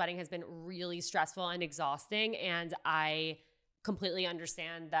planning this wedding has been really stressful and exhausting. And I completely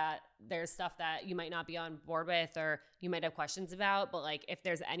understand that there's stuff that you might not be on board with, or you might have questions about. But, like, if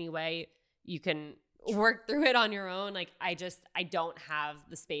there's any way you can work through it on your own, like, I don't have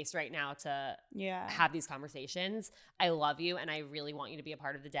the space right now to have these conversations. I love you, and I really want you to be a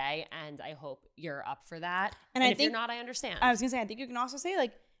part of the day, and I hope you're up for that. And if you're not, I understand. I was gonna say, I think you can also say,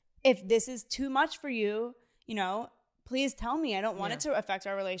 like, if this is too much for you, you know, please tell me. I don't want it to affect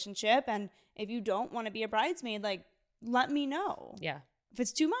our relationship, and if you don't want to be a bridesmaid, like, let me know. Yeah. If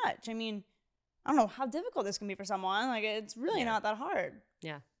it's too much. I mean, I don't know how difficult this can be for someone. Like, it's really not that hard.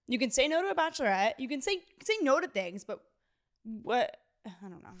 Yeah. You can say no to a bachelorette. You can say no to things, but what? I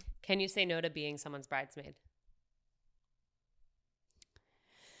don't know. Can you say no to being someone's bridesmaid?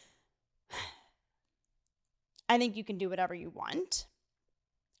 I think you can do whatever you want.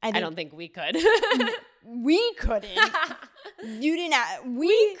 I don't think we could. We couldn't. You didn't.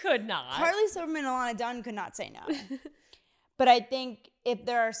 We could not. Carly Silverman and Alana Dunn could not say no. But I think if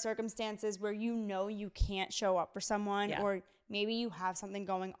there are circumstances where you know you can't show up for someone, or maybe you have something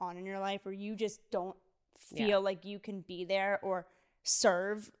going on in your life where you just don't feel like you can be there or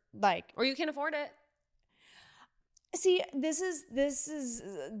serve, like, or you can't afford it. See, this is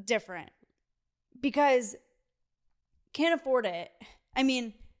different, because can't afford it. I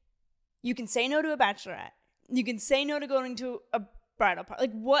mean, you can say no to a bachelorette. You can say no to going to a bridal party.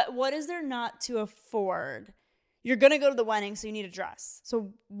 Like, what is there not to afford? You're going to go to the wedding, so you need a dress.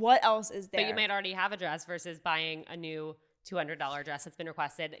 So what else is there? But you might already have a dress versus buying a new $200 dress that's been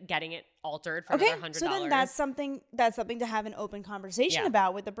requested, getting it altered for another $100. So then that's something to have an open conversation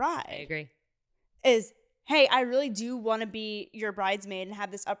about with the bride. I agree. Is, hey, I really do want to be your bridesmaid and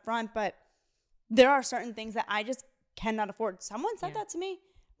have this up front, but there are certain things that I just cannot afford. Someone said that to me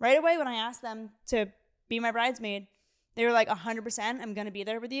right away when I asked them to be my bridesmaid. They were like, 100%, I'm going to be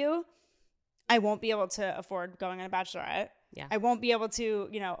there with you. I won't be able to afford going on a bachelorette. Yeah. I won't be able to,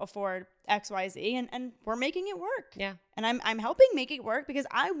 afford XYZ, and we're making it work. Yeah. And I'm helping make it work because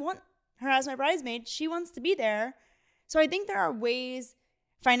I want her as my bridesmaid. She wants to be there. So I think there are ways,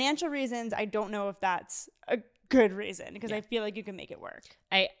 financial reasons, I don't know if that's a good reason because I feel like you can make it work.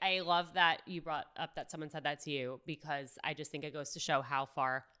 I love that you brought up that someone said that to you, because I just think it goes to show how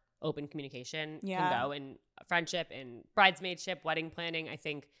far open communication can go in friendship, in bridesmaidship, wedding planning. I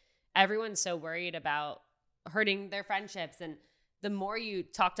think everyone's so worried about hurting their friendships. And the more you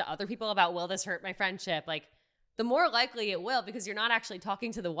talk to other people about, will this hurt my friendship? Like, the more likely it will, because you're not actually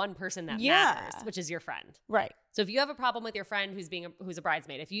talking to the one person that matters, which is your friend. Right. So if you have a problem with your friend who's a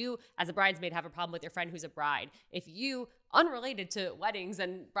bridesmaid, if you as a bridesmaid have a problem with your friend who's a bride, if you, unrelated to weddings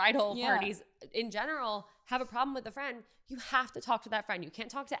and bridal parties in general, have a problem with a friend, you have to talk to that friend. You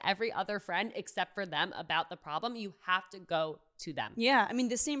can't talk to every other friend except for them about the problem. You have to go to them. Yeah. I mean,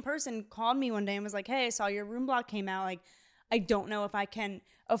 the same person called me one day and was like, hey, I saw your room block came out. Like, I don't know if I can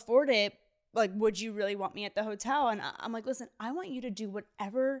afford it. Like, would you really want me at the hotel? And I'm like, listen, I want you to do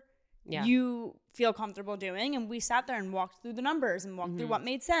whatever you feel comfortable doing. And we sat there and walked through the numbers and walked through what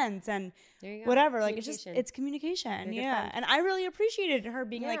made sense and whatever. Like, it's communication. And I really appreciated her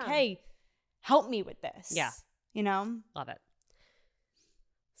being like, hey, help me with this. Yeah. Love it.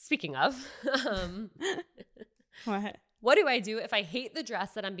 Speaking of, what do I do if I hate the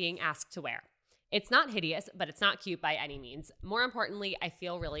dress that I'm being asked to wear? It's not hideous, but it's not cute by any means. More importantly, I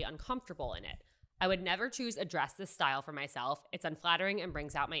feel really uncomfortable in it. I would never choose a dress this style for myself. It's unflattering and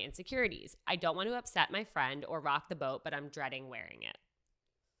brings out my insecurities. I don't want to upset my friend or rock the boat, but I'm dreading wearing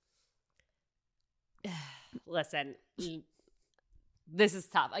it. Listen, this is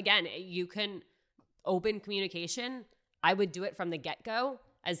tough. Again, you can open communication. I would do it from the get-go.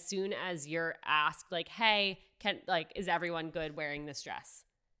 As soon as you're asked, like, hey, is everyone good wearing this dress?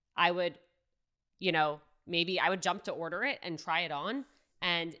 I would, maybe I would jump to order it and try it on.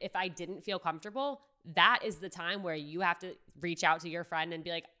 And if I didn't feel comfortable, that is the time where you have to reach out to your friend and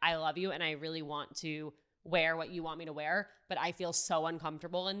be like, I love you and I really want to wear what you want me to wear, but I feel so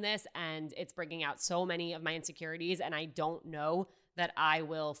uncomfortable in this and it's bringing out so many of my insecurities and I don't know that I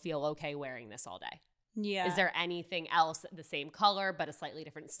will feel okay wearing this all day. Yeah. Is there anything else, the same color but a slightly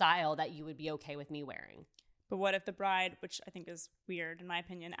different style, that you would be okay with me wearing? But what if the bride, which I think is weird in my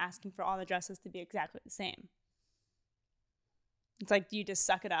opinion, asking for all the dresses to be exactly the same? It's like, do you just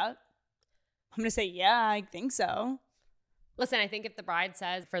suck it up? I'm going to say, yeah, I think so. Listen, I think if the bride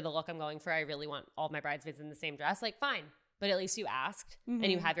says, for the look I'm going for, I really want all my bridesmaids in the same dress, like, fine. But at least you asked and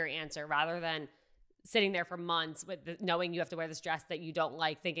you have your answer, rather than sitting there for months with knowing you have to wear this dress that you don't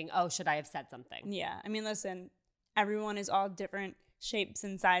like, thinking, oh, should I have said something? Yeah. I mean, listen, everyone is all different shapes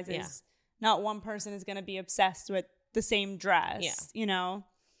and sizes. Yeah. Not one person is going to be obsessed with the same dress,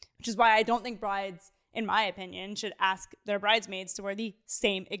 which is why I don't think brides, in my opinion, should ask their bridesmaids to wear the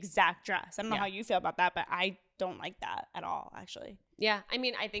same exact dress. I don't know how you feel about that, but I don't like that at all, actually. Yeah. I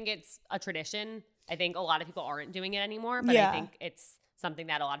mean, I think it's a tradition. I think a lot of people aren't doing it anymore, but I think it's something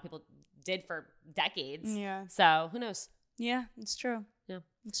that a lot of people did for decades. Yeah. So who knows? Yeah, it's true. Yeah,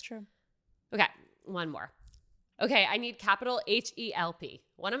 it's true. Okay, one more. Okay, I need capital HELP.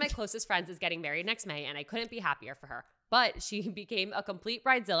 One of my closest friends is getting married next May, and I couldn't be happier for her. But she became a complete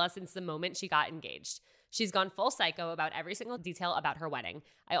bridezilla since the moment she got engaged. She's gone full psycho about every single detail about her wedding.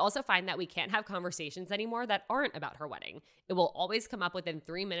 I also find that we can't have conversations anymore that aren't about her wedding. It will always come up within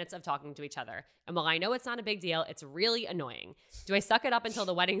 3 minutes of talking to each other. And while I know it's not a big deal, it's really annoying. Do I suck it up until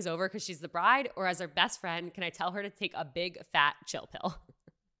the wedding's over because she's the bride? Or as her best friend, can I tell her to take a big, fat chill pill?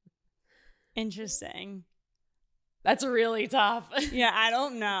 Interesting. That's really tough. Yeah, I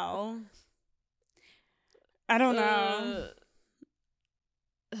don't know.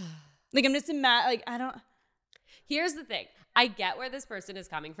 Like, I'm just I don't. Here's the thing. I get where this person is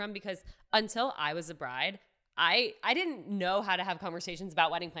coming from, because until I was a bride, I didn't know how to have conversations about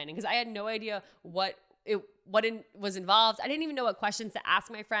wedding planning, because I had no idea what was involved. I didn't even know what questions to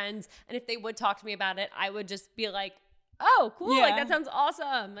ask my friends. And if they would talk to me about it, I would just be like, oh, cool. Yeah. Like, that sounds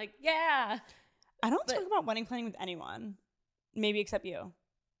awesome. Like, yeah. I don't talk about wedding planning with anyone, maybe except you,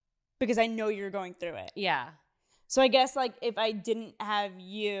 because I know you're going through it. Yeah. So I guess, like, if I didn't have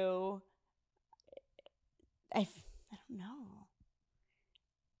you, I don't know.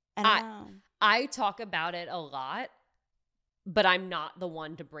 I don't know. I talk about it a lot, but I'm not the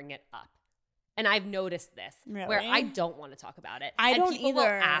one to bring it up. And I've noticed this, where I don't want to talk about it. I don't people either.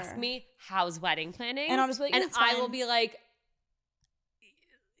 Will ask me, how's wedding planning? And I'll just be like, and I will be like,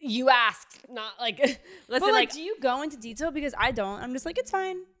 you asked, not like, listen. But like, do you go into detail? Because I don't. I'm just like, it's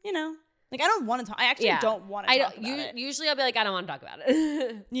fine, Like, I don't want to talk. I actually don't want to talk about it. Usually I'll be like, I don't want to talk about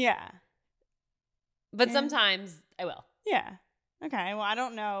it. Yeah. But Yeah. sometimes I will. Yeah. Okay. Well, I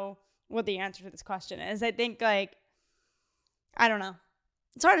don't know what the answer to this question is. I think like, I don't know.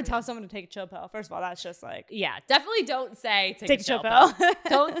 It's hard to tell someone to take a chill pill. First of all, that's just like, Yeah, definitely don't say take a chill pill. pill.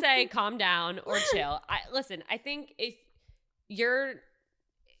 Don't say calm down or chill. Listen, I think if you're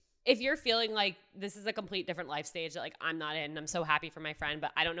feeling like this is a complete different life stage that like I'm not in, I'm so happy for my friend,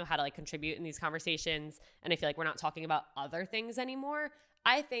 but I don't know how to like contribute in these conversations, and I feel like we're not talking about other things anymore.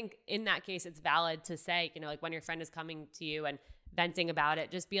 I think in that case, it's valid to say, like when your friend is coming to you and venting about it,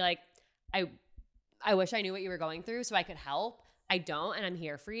 just be like, I wish I knew what you were going through so I could help. I don't, and I'm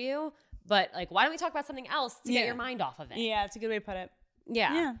here for you. But like, why don't we talk about something else to get your mind off of it? Yeah, it's a good way to put it.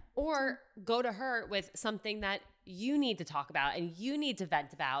 Yeah. Or go to her with something that you need to talk about and you need to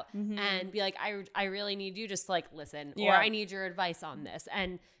vent about and be like, I really need you just to like listen, or I need your advice on this,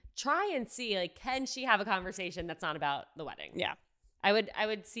 and try and see like, can she have a conversation that's not about the wedding? Yeah. I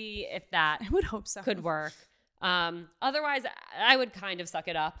would see if that I would hope so. could work. Otherwise I would kind of suck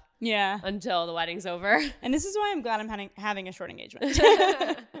it up. Yeah. Until the wedding's over. And this is why I'm glad I'm having a short engagement.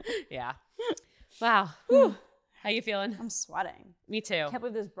 Yeah. Wow. Whew. How you feeling? I'm sweating. Me too. I can't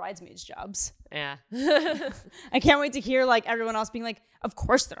believe there's bridesmaids jobs. Yeah. I can't wait to hear like everyone else being like, of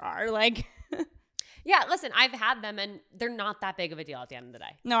course there are. Like, yeah, listen, I've had them and they're not that big of a deal at the end of the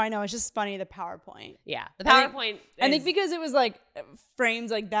day. no, I know. It's just funny, the PowerPoint. Yeah. The PowerPoint I think because it was like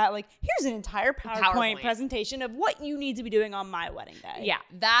frames like that, like here's an entire PowerPoint presentation of what you need to be doing on my wedding day. Yeah.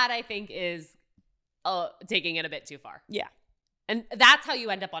 That I think is taking it a bit too far. Yeah. And that's how you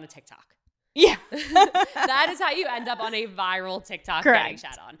end up on a TikTok. Yeah. That is how you end up on a viral TikTok getting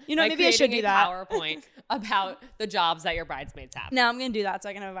chat on. Maybe I should do that. PowerPoint about the jobs that your bridesmaids have. No, I'm going to do that so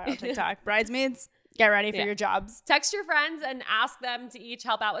I can have a viral TikTok. Bridesmaids, get ready for your jobs. Text your friends and ask them to each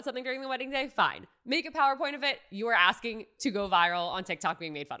help out with something during the wedding day. Fine. Make a PowerPoint of it. You are asking to go viral on TikTok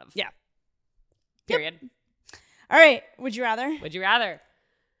being made fun of. Yeah. Period. Yep. All right. Would you rather? Would you rather?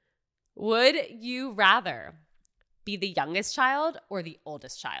 Would you rather be the youngest child or the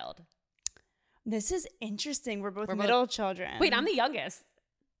oldest child? This is interesting. We're both middle children. Wait, I'm the youngest.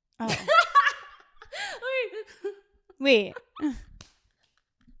 Oh. Wait.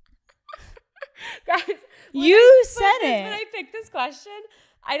 Guys, you said it. When I picked this question,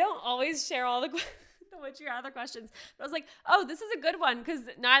 I don't always share all the would you rather questions. But I was like, oh, this is a good one because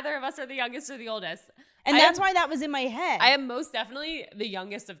neither of us are the youngest or the oldest. And that's why that was in my head. I am most definitely the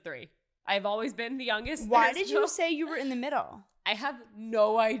youngest of three. I've always been the youngest. Why did you say you were in the middle? I have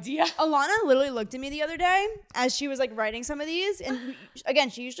no idea. Alana literally looked at me the other day as she was like writing some of these. And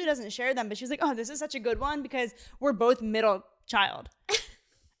again, she usually doesn't share them, but she was like, oh, this is such a good one because we're both middle child.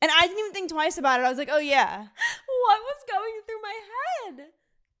 And I didn't even think twice about it. I was like, oh, yeah. What was going through my head?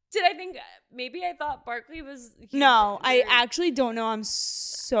 Did I think maybe I thought Barkley was here? No, I actually don't know. I'm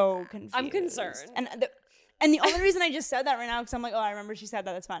so confused. I'm concerned. And the only reason I just said that right now because I'm like, oh, I remember she said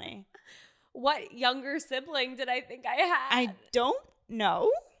that. That's funny. What younger sibling did I think I had? I don't know.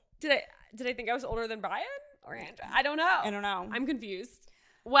 Did I think I was older than Brian or Andrew? I don't know. I don't know. I'm confused.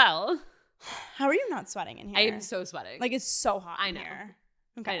 Well, how are you not sweating in here? I am so sweating. Like it's so hot in here.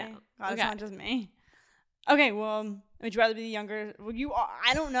 Okay. I know. God, it's not just me. Okay, well, would you rather be the younger? Well, you are.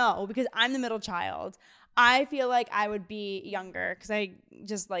 I don't know because I'm the middle child. I feel like I would be younger because I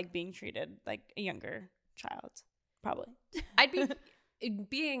just like being treated like a younger child. Probably. I'd be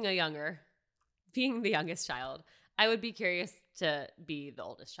being the youngest child. I would be curious to be the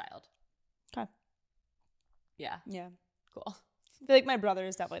oldest child. Okay. Yeah. Yeah. Cool. I feel like my brother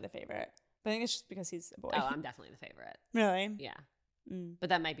is definitely the favorite. But I think it's just because he's a boy. Oh, I'm definitely the favorite. Really? Yeah. But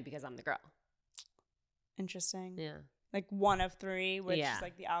that might be because I'm the girl. Interesting. Yeah. Like one of three, which is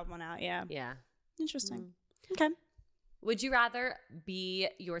like the odd one out. Yeah. Yeah. Interesting. Okay. Would you rather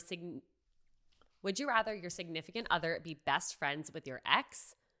your significant other be best friends with your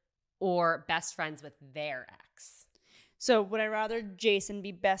ex or best friends with their ex? So would I rather Jason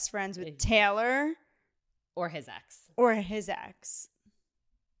be best friends with Taylor or his ex? Or his ex?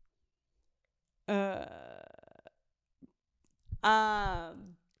 I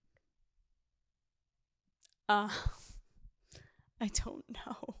don't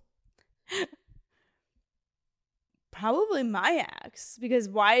know. Probably my ex, because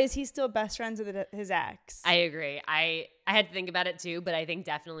why is he still best friends with his ex? I agree. I had to think about it too, but I think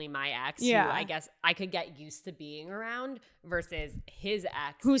definitely my ex, who I guess I could get used to being around, versus his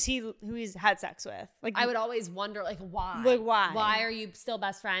ex, who he's had sex with. Like I would always wonder, like why? Like why? Why are you still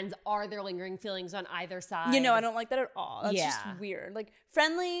best friends? Are there lingering feelings on either side? I don't like that at all. That's just weird. Like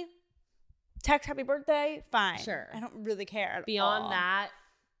friendly, text happy birthday, fine. Sure. I don't really care at Beyond all. that.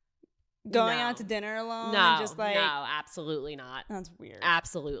 Going out to dinner alone? No, and just like, no, absolutely not. That's weird.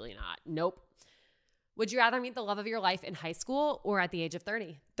 Absolutely not. Nope. Would you rather meet the love of your life in high school or at the age of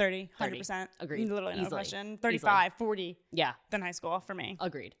 30? 30, 100%. Agreed. Literally no Easily. question. 35, Easily. 40 Yeah. than high school for me.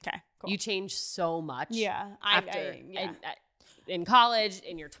 Agreed. Okay, cool. You change so much. Yeah. In college,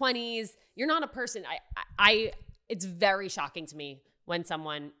 in your 20s, you're not a person. It's very shocking to me when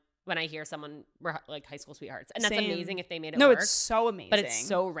I hear someone like high school sweethearts. And that's Same. amazing if they made it No, work. it's so amazing. But it's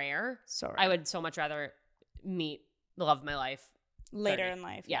so rare. So rare. I would so much rather meet the love of my life later 30. in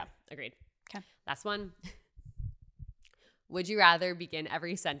life. Yeah, agreed. Okay. Last one. Would you rather begin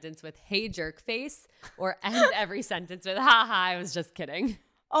every sentence with "Hey jerk face" or end every sentence with "Ha ha, I was just kidding"?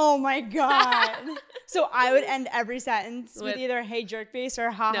 Oh my God. So I would end every sentence with either "Hey jerk face" or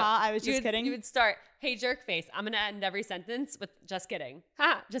 "Ha ha, I was just kidding." You would start, "Hey jerk face." I'm gonna end every sentence with "Just kidding."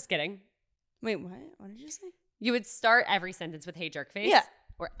 Ha, just kidding. Wait, what? What did you say? You would start every sentence with "Hey jerk face." Yeah.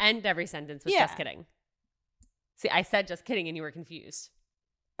 Or end every sentence with "Just kidding." See, I said "just kidding" and you were confused.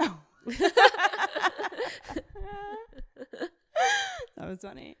 Oh. That was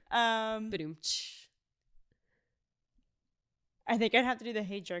funny. Ba-doom. I think I'd have to do the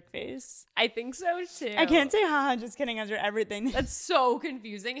 "Hey jerk face." I think so too. I can't say haha, just kidding after everything. That's so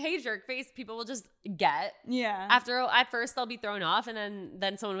confusing. "Hey jerk face," people will just get. Yeah. At first they'll be thrown off, and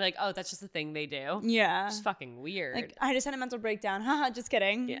then someone will be like, "Oh, that's just a thing they do." Yeah. It's fucking weird. Like, I just had a mental breakdown. Haha, just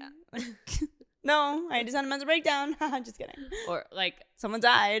kidding. Yeah. No, I just had a mental breakdown. Haha, just kidding. Or like, Someone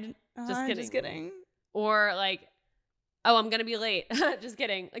died. Just kidding. Just kidding. or like, "Oh, I'm gonna be late." Just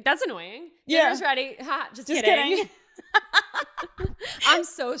kidding. Like, that's annoying. Yeah. Dinner's ready. Ha, just Just kidding. kidding. I'm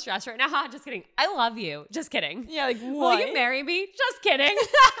so stressed right now. Ha, just kidding. I love you. Just kidding. Yeah, like Will what? you marry me? Just kidding.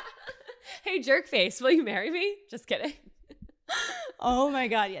 "Hey jerk face, will you marry me?" Just kidding. Oh my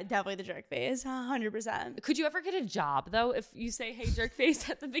God. Yeah, definitely the jerk face. 100%. Could you ever get a job though if you say "Hey jerk face"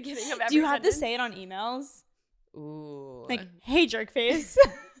 at the beginning of every Do you have to sentence? say it on emails? Ooh. Like, "Hey jerk face."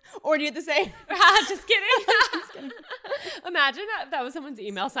 Or do you have to say, Just kidding. Imagine that was someone's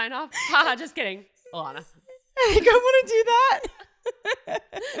email sign off. Haha, just kidding. Alana. I think I want to do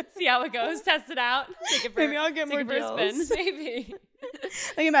that. See how it goes. Test it out. Take it for, Maybe I'll get take more it for a spin. deals. Maybe.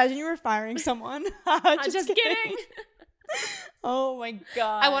 Like, imagine you were firing someone. Just kidding. Oh my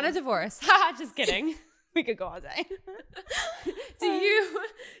God. I want a divorce. Haha, just kidding. We could go all day. Do you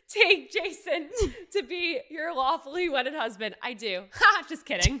take Jason to be your lawfully wedded husband? I do. Haha, just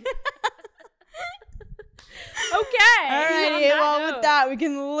kidding. Okay. Alrighty, well, with that, we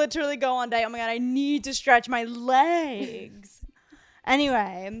can literally go all day. Oh my God, I need to stretch my legs.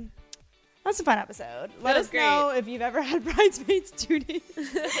 Anyway, that's a fun episode. Let us know if you've ever had bridesmaids duties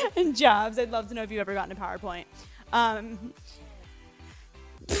and jobs. I'd love to know if you've ever gotten a PowerPoint.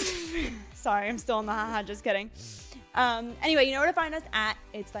 Sorry, I'm still in the haha, just kidding. Anyway, you know where to find us at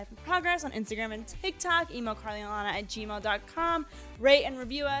It's Life in Progress on Instagram and TikTok. Email carlyandalana@gmail.com. Rate and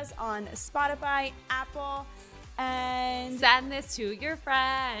review us on Spotify, Apple, and send this to your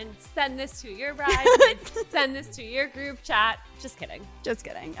friends. Send this to your bridesmaids. Send this to your group chat. Just kidding. Just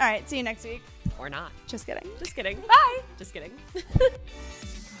kidding. All right, see you next week. Or not. Just kidding. Just kidding. Bye. Just kidding.